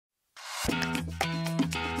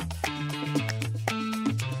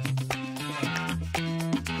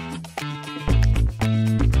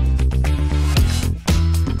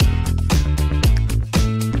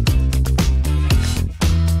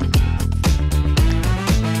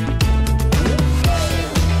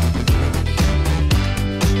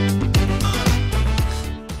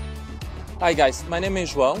Hi guys, my name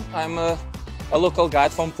is João. I'm a local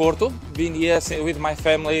guide from Porto. Been here with my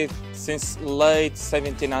family since late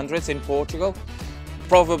 1700s in Portugal.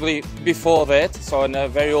 Probably before that, so in a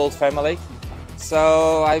very old family.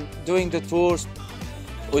 So I'm doing the tours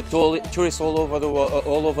with tourists all over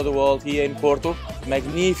the world here in Porto.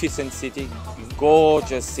 Magnificent city,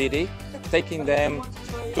 gorgeous city. Taking them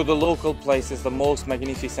to the local places, the most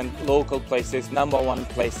magnificent local places, #1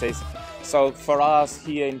 places. So for us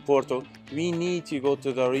here in Porto, we need to go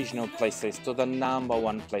to the original places, to the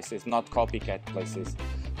 #1 places, not copycat places.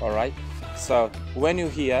 All right. So when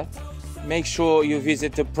you're here, make sure you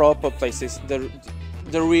visit the proper places,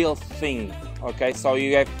 the real thing. Okay. So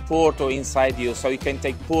you have Porto inside you, so you can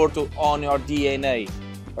take Porto on your DNA.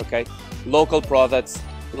 Okay. Local products,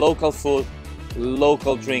 local food,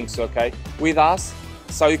 local drinks. Okay. With us.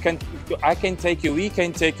 So we can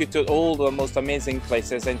take you to all the most amazing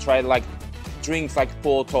places and try like drinks like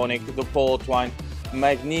Port tonic, the port wine,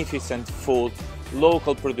 magnificent food,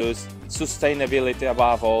 local produce, sustainability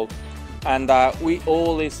above all. And we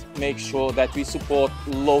always make sure that we support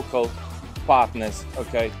local partners,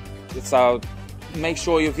 okay? So make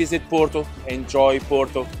sure you visit Porto, enjoy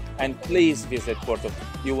Porto, and please visit Porto.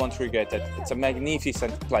 You won't regret it. It's a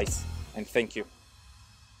magnificent place, and thank you.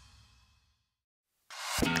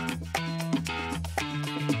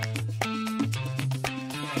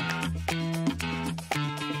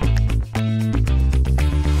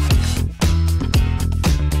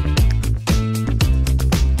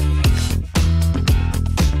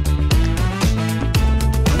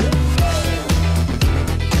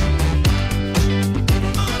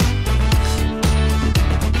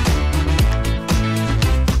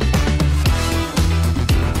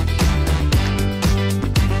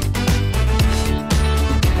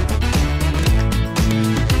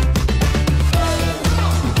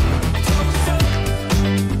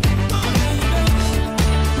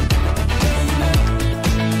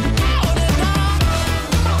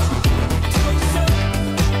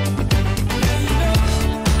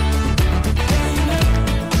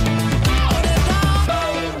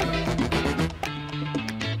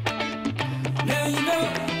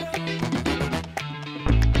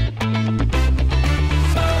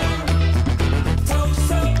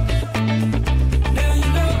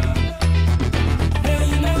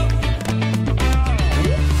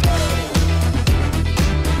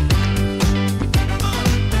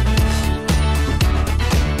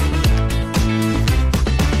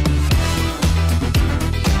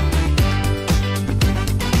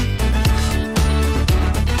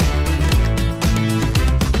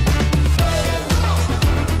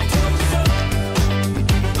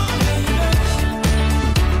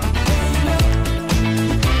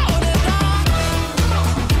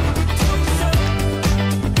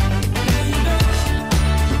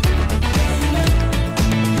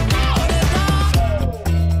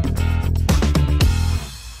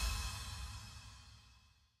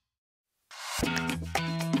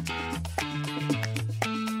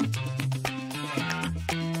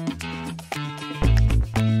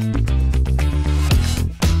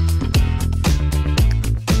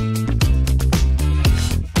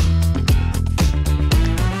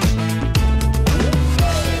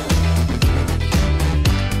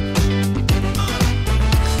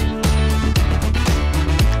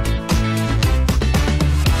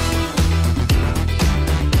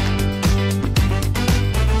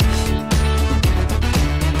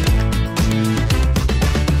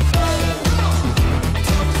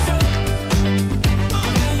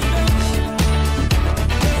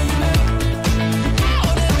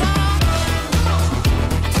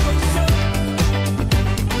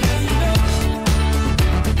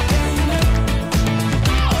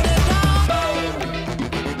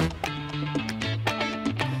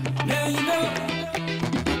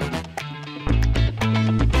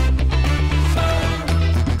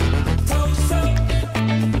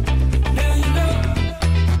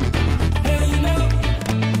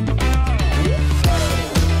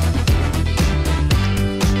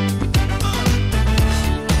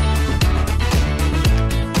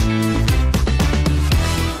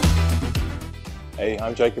 Hey,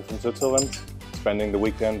 I'm Jacob from Switzerland, spending the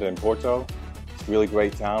weekend in Porto. It's a really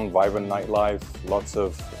great town, vibrant nightlife, lots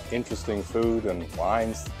of interesting food and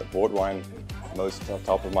wines. The port wine, most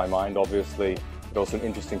top of my mind obviously, but also an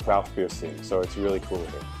interesting craft beer scene. So it's really cool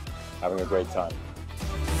here, having a great time.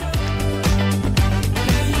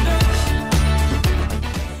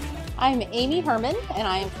 I'm Amy Herman and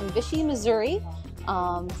I am from Vichy, Missouri.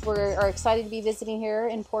 We are excited to be visiting here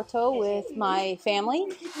in Porto with my family,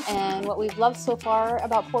 and what we've loved so far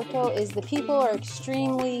about Porto is the people are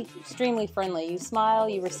extremely friendly. You smile,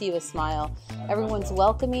 you receive a smile. Everyone's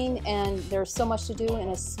welcoming, and there's so much to do in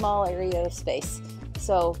a small area of space.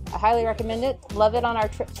 So I highly recommend it. Love it on our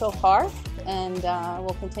trip so far, and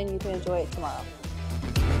we'll continue to enjoy it tomorrow.